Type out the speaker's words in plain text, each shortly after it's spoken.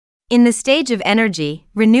In the stage of energy,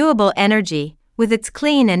 renewable energy, with its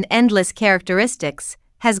clean and endless characteristics,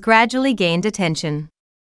 has gradually gained attention.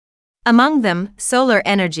 Among them, solar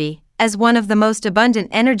energy, as one of the most abundant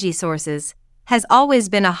energy sources, has always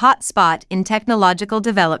been a hot spot in technological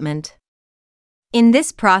development. In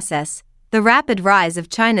this process, the rapid rise of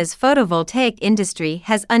China's photovoltaic industry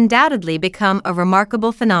has undoubtedly become a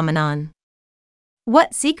remarkable phenomenon.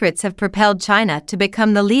 What secrets have propelled China to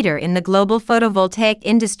become the leader in the global photovoltaic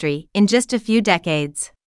industry in just a few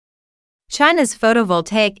decades? China's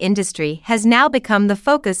photovoltaic industry has now become the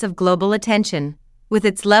focus of global attention, with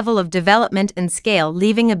its level of development and scale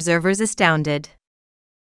leaving observers astounded.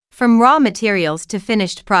 From raw materials to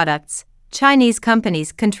finished products, Chinese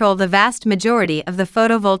companies control the vast majority of the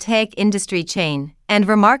photovoltaic industry chain, and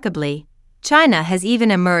remarkably, China has even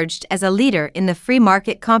emerged as a leader in the free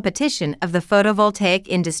market competition of the photovoltaic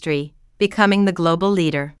industry, becoming the global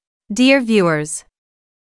leader. Dear viewers,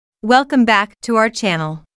 welcome back to our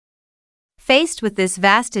channel. Faced with this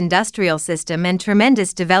vast industrial system and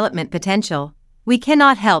tremendous development potential, we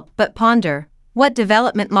cannot help but ponder what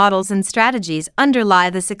development models and strategies underlie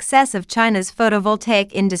the success of China's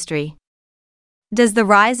photovoltaic industry. Does the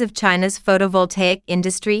rise of China's photovoltaic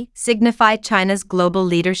industry signify China's global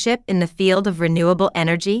leadership in the field of renewable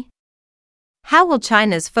energy? How will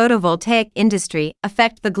China's photovoltaic industry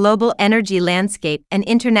affect the global energy landscape and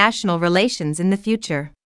international relations in the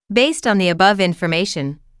future? Based on the above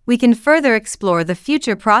information, we can further explore the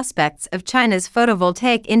future prospects of China's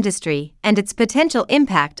photovoltaic industry and its potential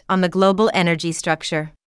impact on the global energy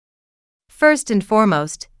structure. First and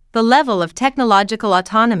foremost, the level of technological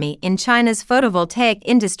autonomy in China's photovoltaic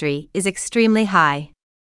industry is extremely high.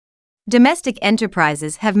 Domestic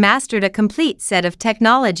enterprises have mastered a complete set of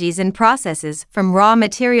technologies and processes from raw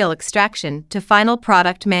material extraction to final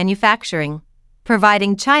product manufacturing,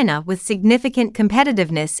 providing China with significant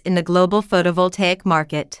competitiveness in the global photovoltaic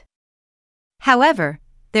market. However,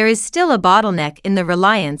 there is still a bottleneck in the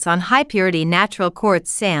reliance on high-purity natural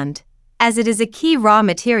quartz sand, as it is a key raw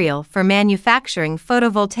material for manufacturing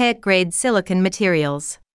photovoltaic-grade silicon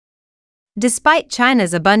materials. Despite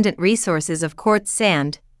China's abundant resources of quartz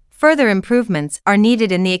sand, further improvements are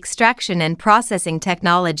needed in the extraction and processing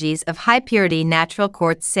technologies of high-purity natural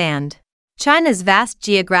quartz sand. China's vast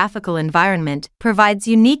geographical environment provides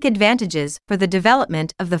unique advantages for the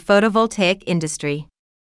development of the photovoltaic industry.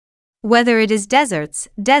 Whether it is deserts,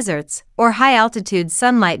 or high-altitude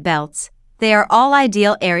sunlight belts, they are all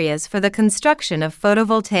ideal areas for the construction of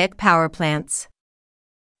photovoltaic power plants.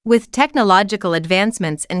 With technological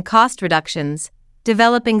advancements and cost reductions,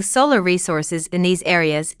 developing solar resources in these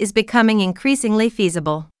areas is becoming increasingly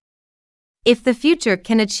feasible. If the future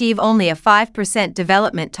can achieve only a 5%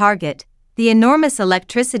 development target, the enormous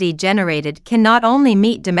electricity generated can not only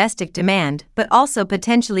meet domestic demand but also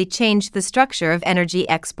potentially change the structure of energy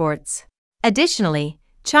exports. Additionally,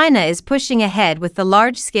 China is pushing ahead with the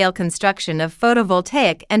large-scale construction of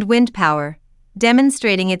photovoltaic and wind power,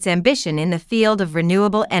 demonstrating its ambition in the field of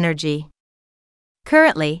renewable energy.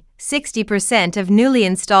 Currently, 60% of newly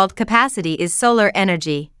installed capacity is solar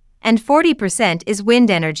energy, and 40% is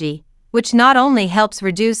wind energy, which not only helps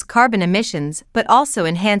reduce carbon emissions but also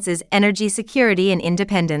enhances energy security and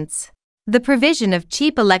independence. The provision of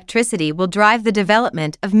cheap electricity will drive the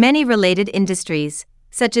development of many related industries,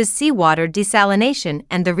 such as seawater desalination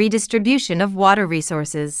and the redistribution of water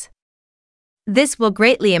resources. This will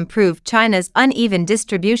greatly improve China's uneven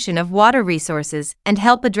distribution of water resources and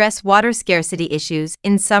help address water scarcity issues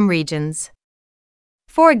in some regions.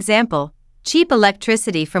 For example, cheap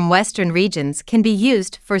electricity from western regions can be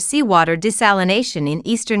used for seawater desalination in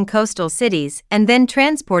eastern coastal cities and then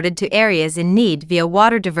transported to areas in need via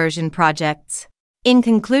water diversion projects. In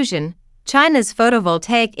conclusion, China's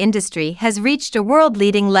photovoltaic industry has reached a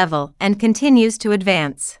world-leading level and continues to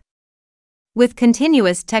advance. With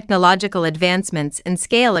continuous technological advancements and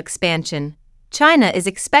scale expansion, China is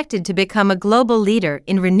expected to become a global leader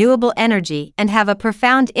in renewable energy and have a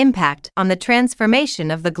profound impact on the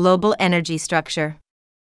transformation of the global energy structure.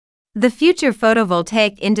 The future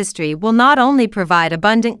photovoltaic industry will not only provide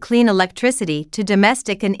abundant clean electricity to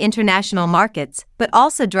domestic and international markets but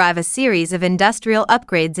also drive a series of industrial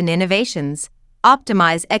upgrades and innovations,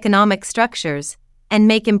 optimize economic structures, and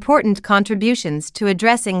make important contributions to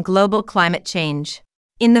addressing global climate change.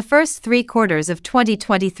 In the first 3 quarters of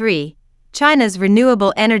 2023, China's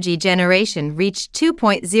renewable energy generation reached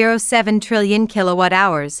 2.07 trillion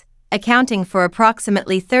kilowatt-hours, accounting for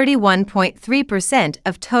approximately 31.3%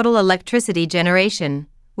 of total electricity generation,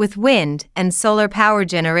 with wind and solar power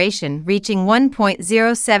generation reaching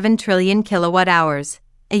 1.07 trillion kilowatt-hours,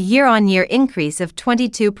 a year-on-year increase of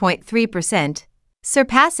 22.3%,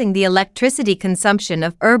 surpassing the electricity consumption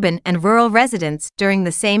of urban and rural residents during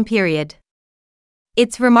the same period.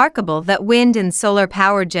 It's remarkable that wind and solar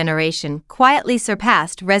power generation quietly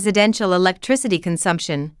surpassed residential electricity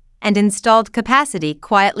consumption, and installed capacity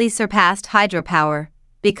quietly surpassed hydropower,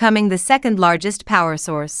 becoming the second largest power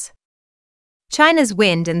source. China's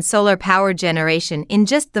wind and solar power generation in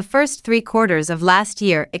just the first 3 quarters of last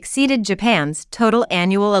year exceeded Japan's total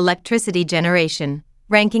annual electricity generation,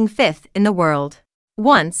 ranking 5th in the world.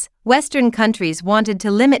 Once, Western countries wanted to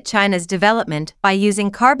limit China's development by using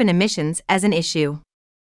carbon emissions as an issue.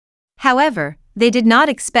 However, they did not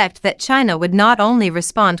expect that China would not only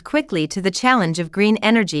respond quickly to the challenge of green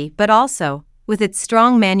energy but also, with its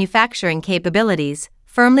strong manufacturing capabilities,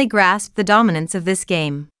 firmly grasp the dominance of this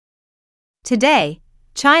game. Today,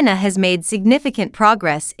 China has made significant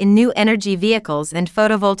progress in new energy vehicles and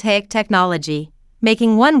photovoltaic technology,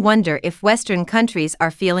 making one wonder if Western countries are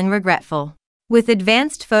feeling regretful. With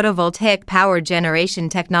advanced photovoltaic power generation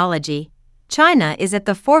technology, China is at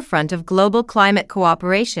the forefront of global climate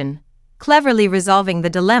cooperation, cleverly resolving the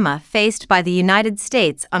dilemma faced by the United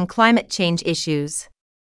States on climate change issues.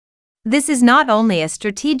 This is not only a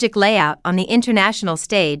strategic layout on the international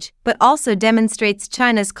stage but also demonstrates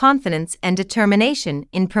China's confidence and determination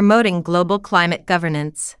in promoting global climate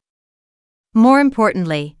governance. More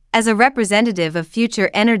importantly, as a representative of future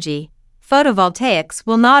energy, photovoltaics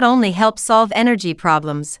will not only help solve energy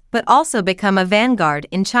problems but also become a vanguard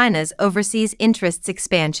in China's overseas interests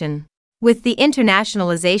expansion. With the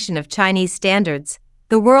internationalization of Chinese standards,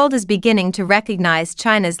 the world is beginning to recognize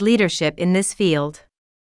China's leadership in this field.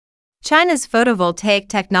 China's photovoltaic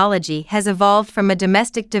technology has evolved from a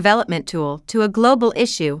domestic development tool to a global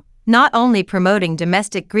issue, not only promoting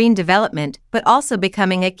domestic green development but also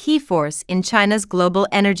becoming a key force in China's global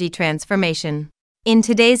energy transformation. In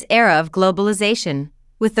today's era of globalization,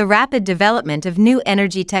 with the rapid development of new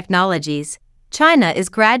energy technologies, China is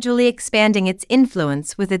gradually expanding its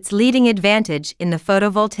influence with its leading advantage in the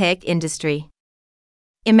photovoltaic industry.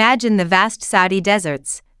 Imagine the vast Saudi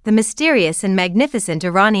deserts, the mysterious and magnificent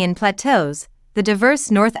Iranian plateaus, the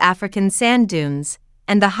diverse North African sand dunes,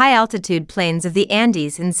 and the high-altitude plains of the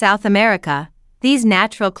Andes in South America. These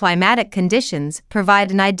natural climatic conditions provide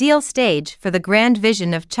an ideal stage for the grand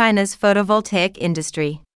vision of China's photovoltaic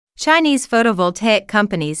industry. Chinese photovoltaic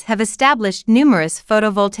companies have established numerous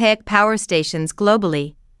photovoltaic power stations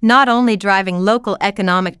globally, not only driving local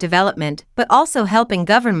economic development but also helping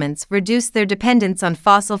governments reduce their dependence on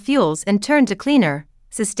fossil fuels and turn to cleaner,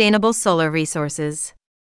 sustainable solar resources.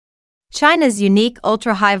 China's unique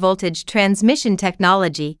ultra-high voltage transmission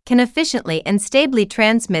technology can efficiently and stably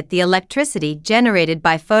transmit the electricity generated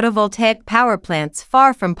by photovoltaic power plants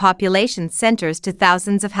far from population centers to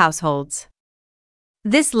thousands of households.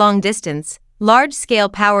 This long-distance, large-scale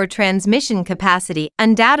power transmission capacity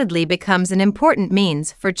undoubtedly becomes an important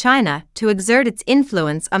means for China to exert its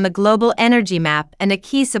influence on the global energy map and a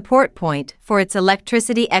key support point for its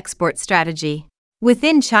electricity export strategy.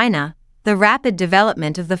 Within China, the rapid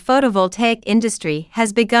development of the photovoltaic industry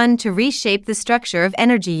has begun to reshape the structure of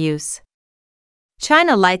energy use.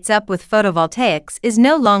 China lights up with photovoltaics is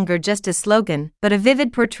no longer just a slogan but a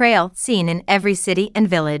vivid portrayal seen in every city and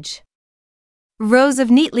village. Rows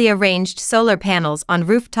of neatly arranged solar panels on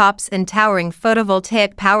rooftops and towering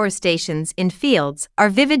photovoltaic power stations in fields are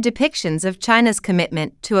vivid depictions of China's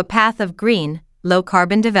commitment to a path of green,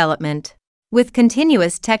 low-carbon development. With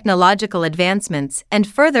continuous technological advancements and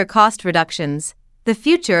further cost reductions, the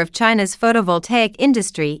future of China's photovoltaic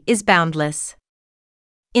industry is boundless.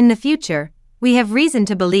 In the future, we have reason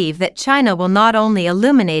to believe that China will not only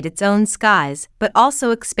illuminate its own skies but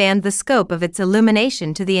also expand the scope of its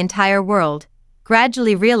illumination to the entire world,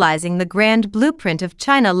 gradually realizing the grand blueprint of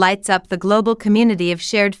China lights up the global community of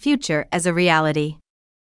shared future as a reality.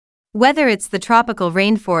 Whether it's the tropical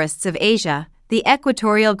rainforests of Asia, the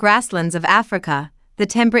equatorial grasslands of Africa, the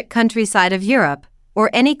temperate countryside of Europe, or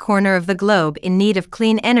any corner of the globe in need of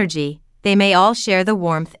clean energy, they may all share the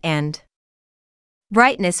warmth and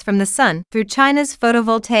brightness from the sun through China's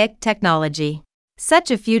photovoltaic technology. Such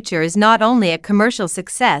a future is not only a commercial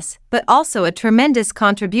success but also a tremendous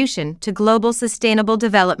contribution to global sustainable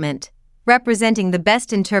development, representing the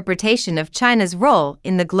best interpretation of China's role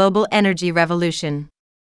in the global energy revolution.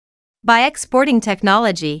 By exporting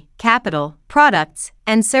technology, capital, products,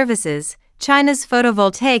 and services, China's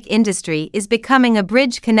photovoltaic industry is becoming a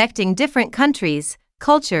bridge connecting different countries,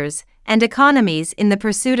 cultures, and economies in the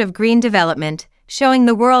pursuit of green development, showing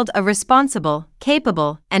the world a responsible,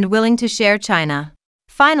 capable, and willing to share China.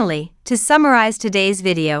 Finally, to summarize today's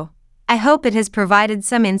video, I hope it has provided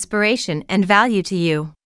some inspiration and value to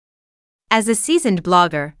you. As a seasoned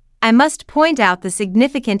blogger, I must point out the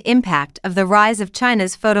significant impact of the rise of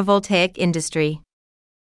China's photovoltaic industry.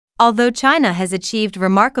 Although China has achieved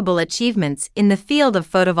remarkable achievements in the field of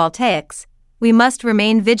photovoltaics, we must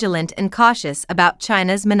remain vigilant and cautious about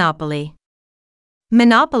China's monopoly.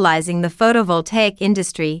 Monopolizing the photovoltaic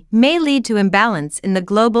industry may lead to imbalance in the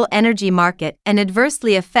global energy market and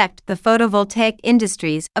adversely affect the photovoltaic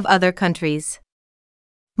industries of other countries.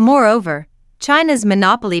 Moreover, China's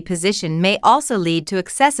monopoly position may also lead to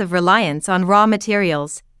excessive reliance on raw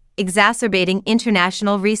materials, exacerbating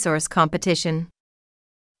international resource competition.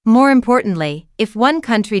 More importantly, if one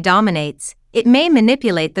country dominates, it may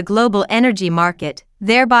manipulate the global energy market,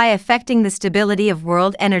 thereby affecting the stability of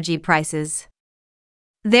world energy prices.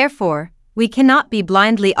 Therefore, we cannot be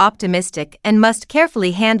blindly optimistic and must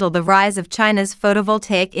carefully handle the rise of China's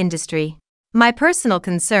photovoltaic industry. My personal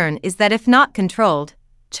concern is that if not controlled,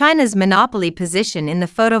 China's monopoly position in the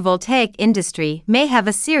photovoltaic industry may have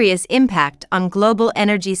a serious impact on global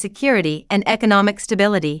energy security and economic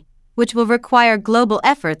stability, which will require global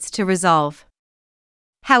efforts to resolve.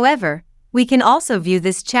 However, we can also view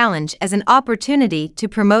this challenge as an opportunity to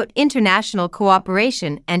promote international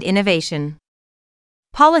cooperation and innovation.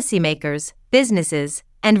 Policymakers, businesses,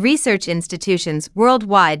 and research institutions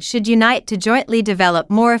worldwide should unite to jointly develop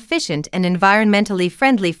more efficient and environmentally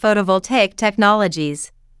friendly photovoltaic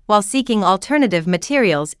technologies, while seeking alternative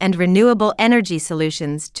materials and renewable energy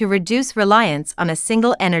solutions to reduce reliance on a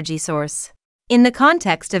single energy source. In the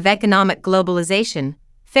context of economic globalization,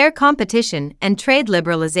 fair competition and trade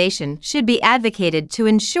liberalization should be advocated to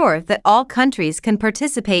ensure that all countries can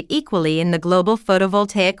participate equally in the global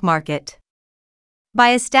photovoltaic market.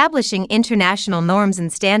 By establishing international norms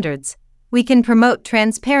and standards, we can promote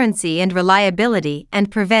transparency and reliability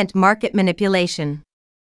and prevent market manipulation.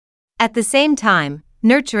 At the same time,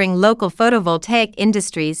 nurturing local photovoltaic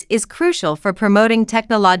industries is crucial for promoting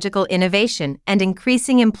technological innovation and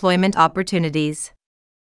increasing employment opportunities.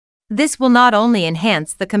 This will not only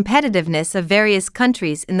enhance the competitiveness of various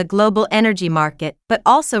countries in the global energy market but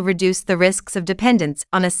also reduce the risks of dependence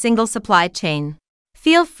on a single supply chain.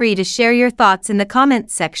 Feel free to share your thoughts in the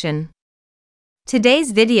comments section.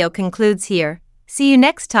 Today's video concludes here. See you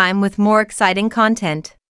next time with more exciting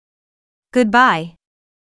content. Goodbye.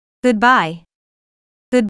 Goodbye.